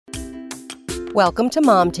Welcome to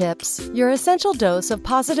Mom Tips, your essential dose of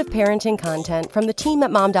positive parenting content from the team at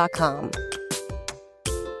Mom.com.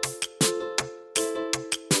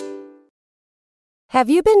 Have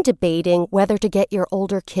you been debating whether to get your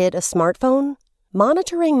older kid a smartphone?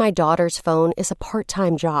 Monitoring my daughter's phone is a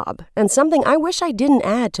part-time job and something I wish I didn't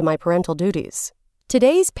add to my parental duties.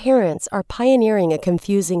 Today's parents are pioneering a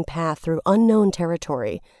confusing path through unknown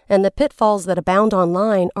territory, and the pitfalls that abound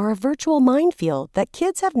online are a virtual minefield that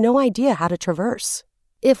kids have no idea how to traverse.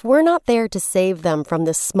 If we're not there to save them from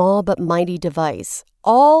this small but mighty device,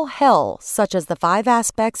 all hell, such as the 5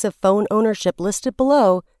 aspects of phone ownership listed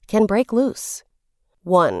below, can break loose.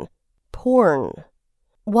 1. Porn.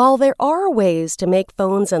 While there are ways to make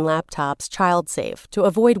phones and laptops child-safe to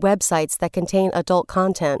avoid websites that contain adult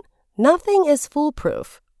content, nothing is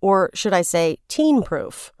foolproof, or should I say,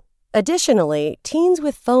 teen-proof. Additionally, teens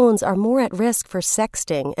with phones are more at risk for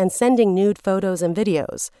sexting and sending nude photos and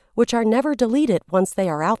videos, which are never deleted once they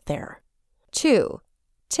are out there. 2.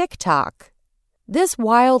 TikTok. This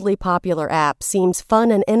wildly popular app seems fun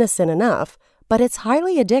and innocent enough, but it's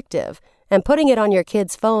highly addictive, and putting it on your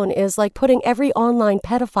kid's phone is like putting every online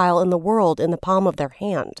pedophile in the world in the palm of their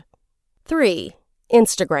hand. 3.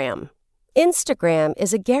 Instagram. Instagram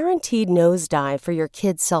is a guaranteed nosedive for your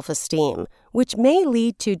kid's self-esteem, which may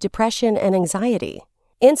lead to depression and anxiety.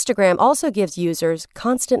 Instagram also gives users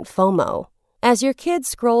constant FOMO. As your kid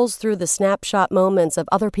scrolls through the snapshot moments of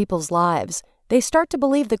other people's lives, they start to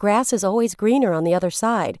believe the grass is always greener on the other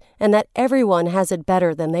side and that everyone has it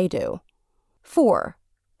better than they do. 4.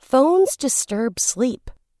 Phones disturb sleep.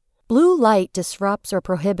 Blue light disrupts or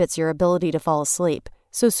prohibits your ability to fall asleep,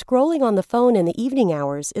 so scrolling on the phone in the evening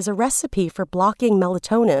hours is a recipe for blocking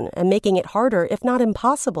melatonin and making it harder, if not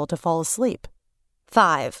impossible, to fall asleep.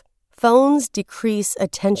 5. Phones decrease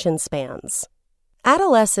attention spans.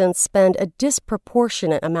 Adolescents spend a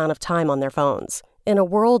disproportionate amount of time on their phones, in a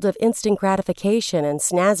world of instant gratification and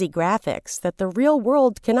snazzy graphics that the real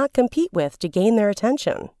world cannot compete with to gain their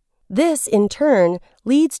attention. This, in turn,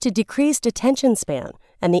 leads to decreased attention span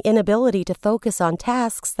and the inability to focus on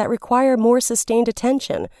tasks that require more sustained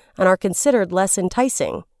attention and are considered less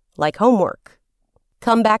enticing, like homework.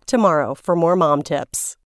 Come back tomorrow for more mom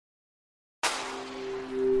tips.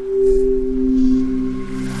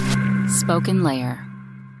 Spoken Layer.